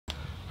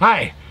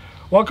Hi,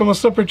 welcome to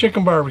Slippery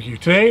Chicken Barbecue.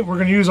 Today we're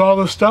going to use all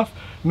this stuff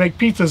to make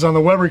pizzas on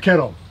the Weber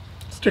kettle.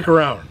 Stick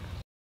around.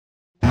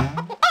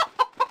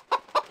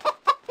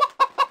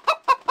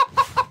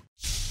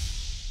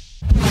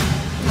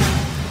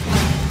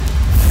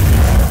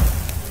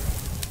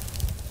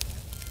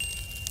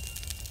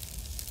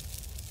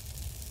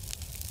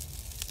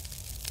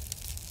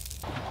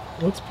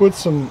 Let's put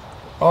some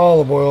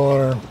olive oil on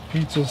our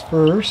pizzas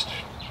first.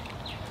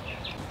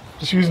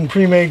 Just using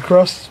pre-made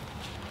crust.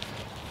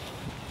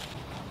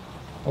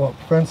 Well, it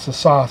prevents the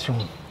sauce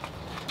from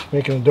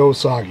making the dough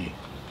soggy.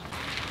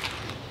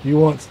 You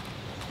want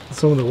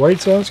some of the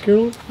white sauce,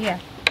 Carolyn? Yeah.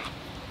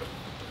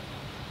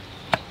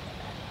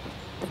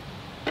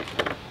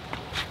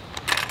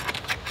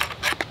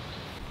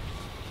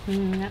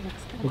 That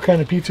looks good. What kind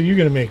of pizza are you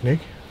going to make, Nick?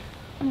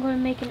 I'm going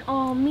to make an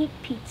all-meat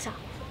pizza.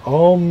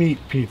 All-meat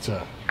pizza.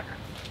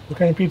 What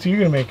kind of pizza are you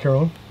going to make,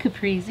 Carolyn?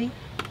 Caprese.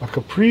 A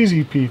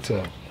caprese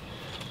pizza.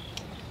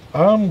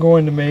 I'm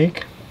going to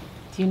make...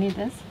 Do you need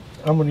this?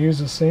 I'm going to use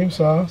the same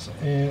sauce,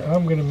 and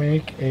I'm going to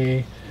make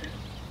a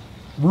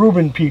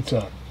Reuben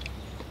pizza.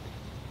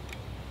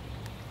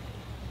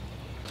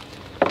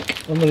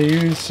 I'm going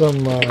to use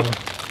some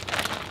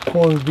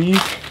corned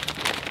beef.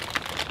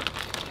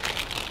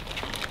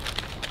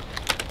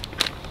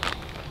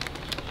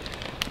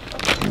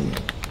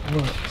 I'm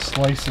going to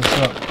slice this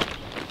up.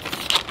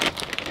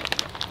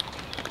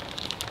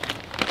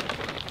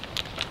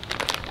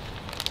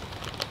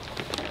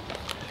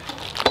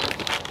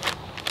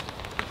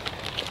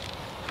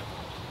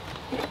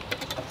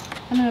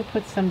 I'm going to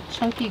put some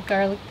chunky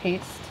garlic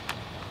paste.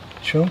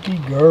 Chunky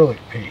garlic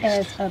paste.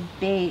 As a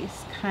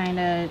base,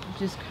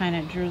 just kind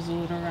of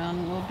drizzle it around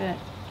a little bit.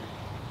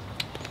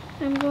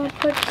 I'm going to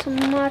put some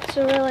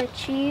mozzarella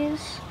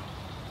cheese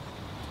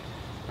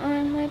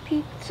on my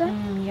pizza.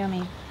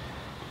 Yummy.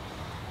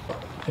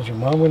 Is your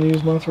mom going to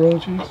use mozzarella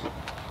cheese?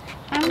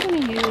 I'm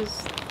going to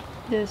use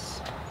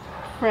this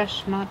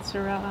fresh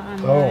mozzarella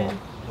on Oh, mine.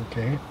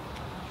 okay.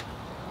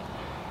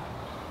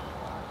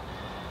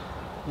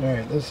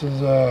 Alright, this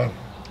is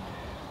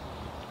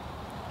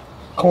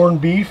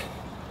corned beef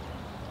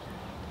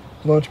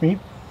lunch meat.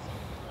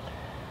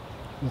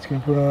 Just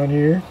going to put on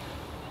here.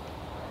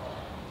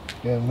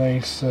 Got a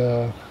nice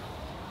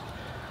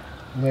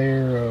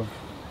layer of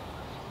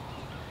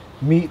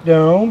meat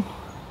down.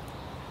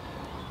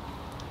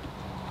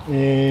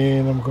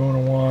 And I'm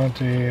going to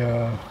want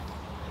a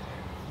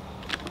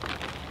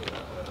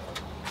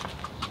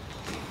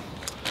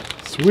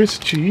Swiss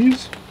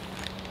cheese.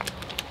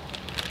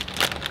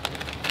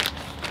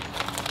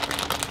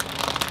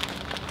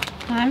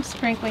 I'm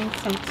sprinkling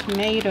some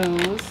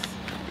tomatoes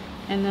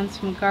and then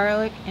some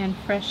garlic and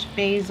fresh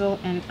basil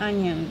and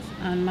onions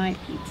on my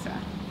pizza.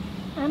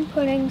 I'm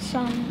putting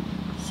some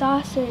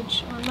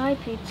sausage on my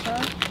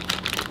pizza.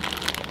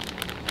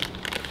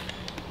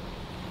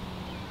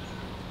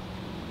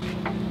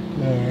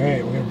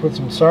 Alright, we're going to put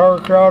some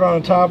sauerkraut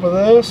on top of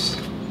this.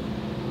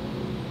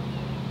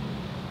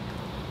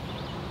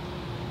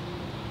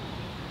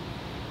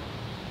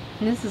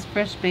 And this is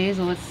fresh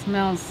basil. It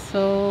smells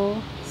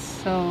so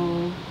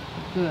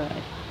good.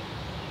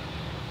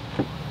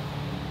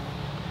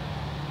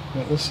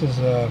 Now, this is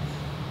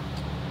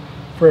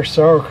fresh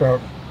sauerkraut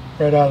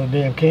right out of the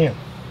damn can.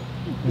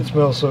 It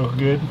smells so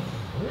good.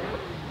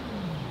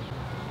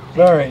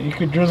 Alright, you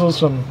could drizzle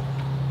some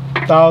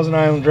Thousand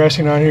Island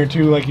dressing on here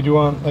too, like you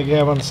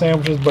have on the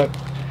sandwiches, but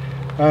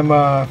I'm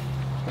not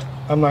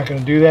going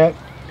to do that.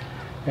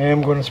 I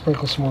am going to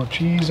sprinkle some more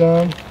cheese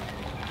on.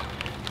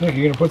 Look,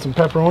 you're going to put some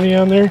pepperoni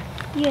on there?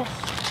 Yes.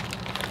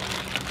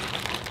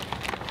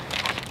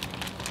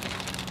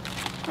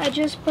 I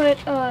just put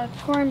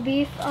corned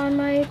beef on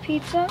my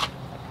pizza.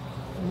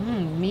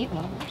 Meat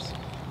lovers.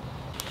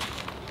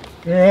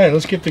 Alright,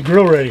 let's get the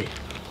grill ready.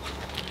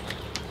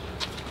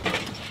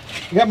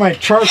 I got my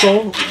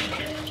charcoal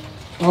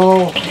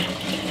all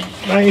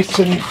nice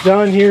and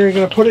done here. I'm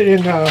going to put it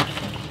in a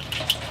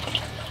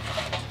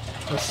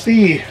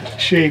C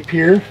shape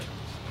here.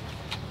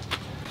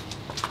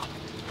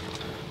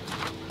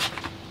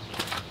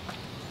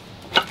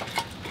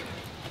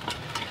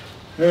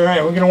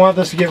 Alright, we're going to want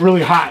this to get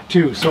really hot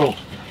too. So,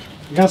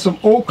 we got some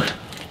oak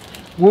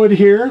wood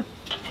here.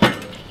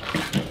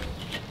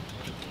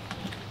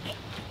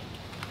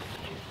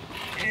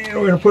 And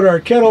we're going to put our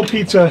Kettle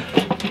Pizza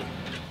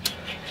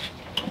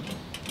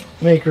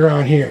maker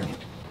on here.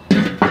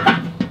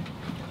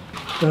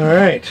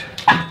 Alright.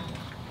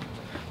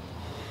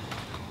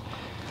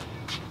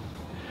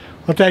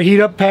 Let that heat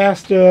up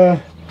past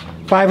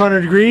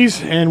 500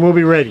 degrees and we'll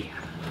be ready.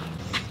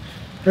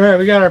 Alright,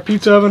 we got our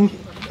pizza oven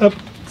up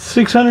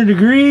 600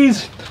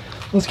 degrees.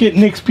 Let's get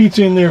Nick's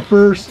pizza in there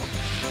first.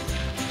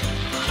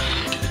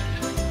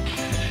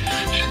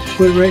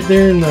 Put it right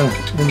there in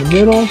the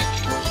middle.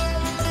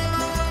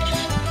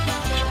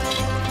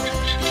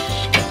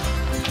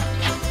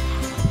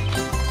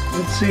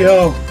 Let's see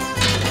how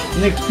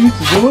Nick's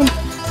pizza's doing.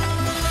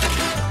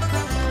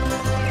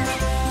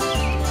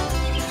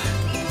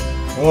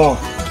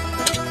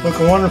 Oh,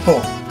 looking wonderful.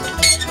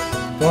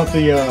 Want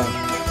the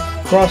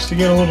crust to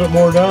get a little bit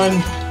more done.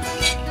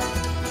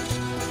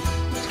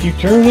 Let's keep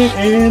turning it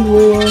and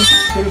we'll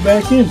put it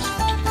back in.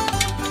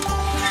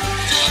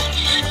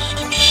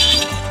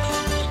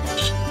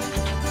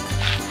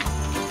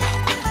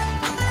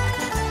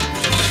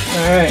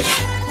 Alright,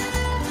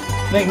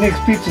 I think Nick's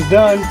pizza's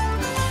done.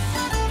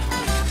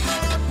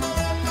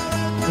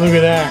 Look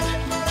at that.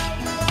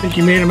 I think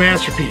he made a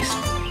masterpiece.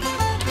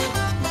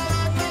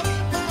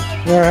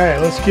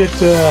 Alright, let's get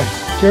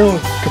Kettle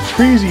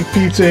Caprese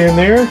pizza in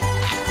there.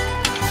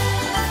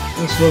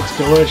 This looks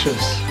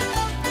delicious.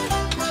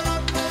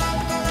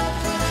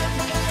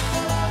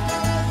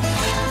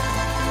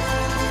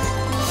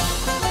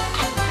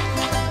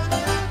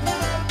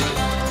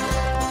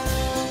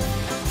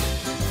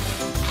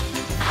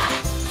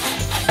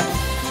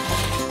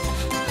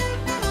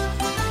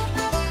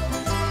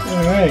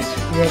 Alright,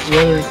 we got the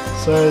other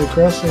side of the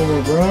crust a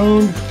little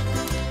brown.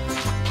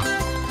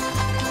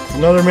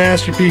 Another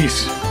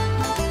masterpiece.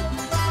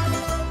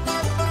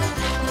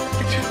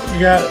 We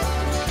got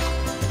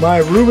my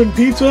Reuben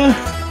pizza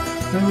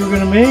that we're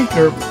going to make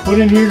or put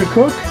in here to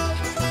cook.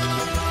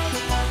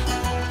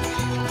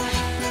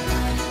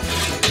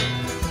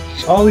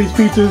 All these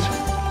pizzas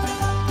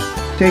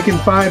taking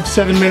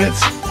 5-7 minutes.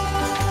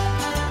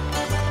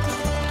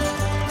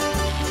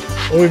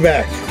 We'll be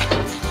back.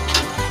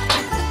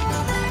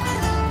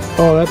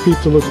 Oh, that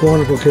pizza looks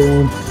wonderful,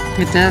 Carolyn.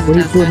 It does. What are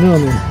you putting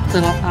on there?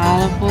 Little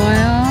olive oil.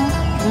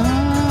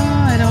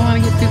 Oh, I don't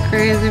want to get too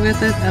crazy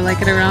with it. I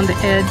like it around the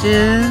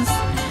edges.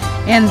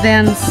 And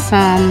then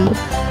some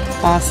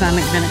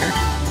balsamic vinegar.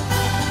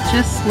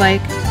 Just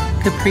like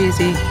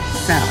caprese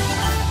salad.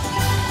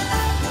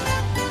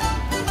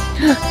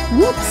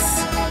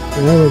 Whoops!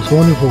 That looks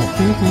wonderful.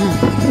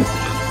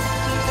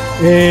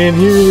 And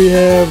here we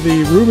have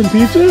the Reuben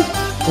pizza.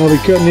 I'll be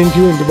cutting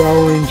into and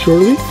devouring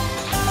shortly.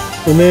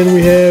 And then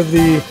we have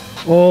the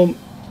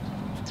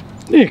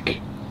Nick,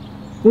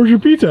 where's your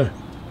pizza?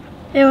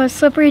 It was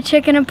slippery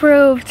chicken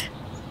approved.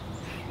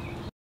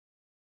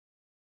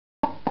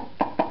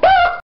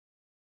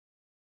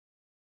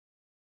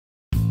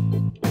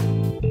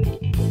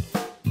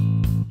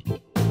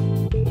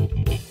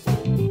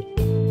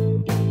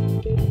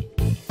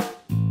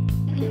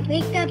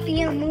 Make that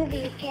be a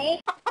movie, okay?